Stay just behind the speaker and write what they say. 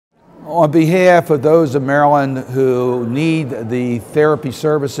On behalf of those in Maryland who need the therapy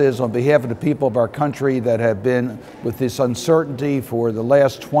services, on behalf of the people of our country that have been with this uncertainty for the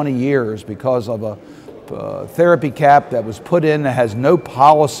last 20 years because of a therapy cap that was put in that has no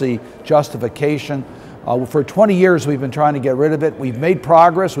policy justification. For 20 years we've been trying to get rid of it. We've made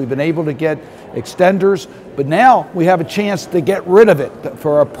progress, we've been able to get extenders, but now we have a chance to get rid of it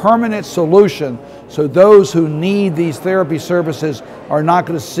for a permanent solution so those who need these therapy services are not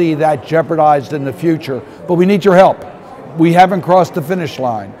going to see that jeopardized in the future. But we need your help. We haven't crossed the finish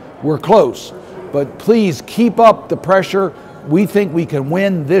line. We're close, but please keep up the pressure. We think we can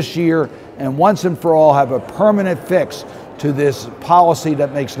win this year and once and for all have a permanent fix to this policy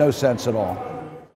that makes no sense at all.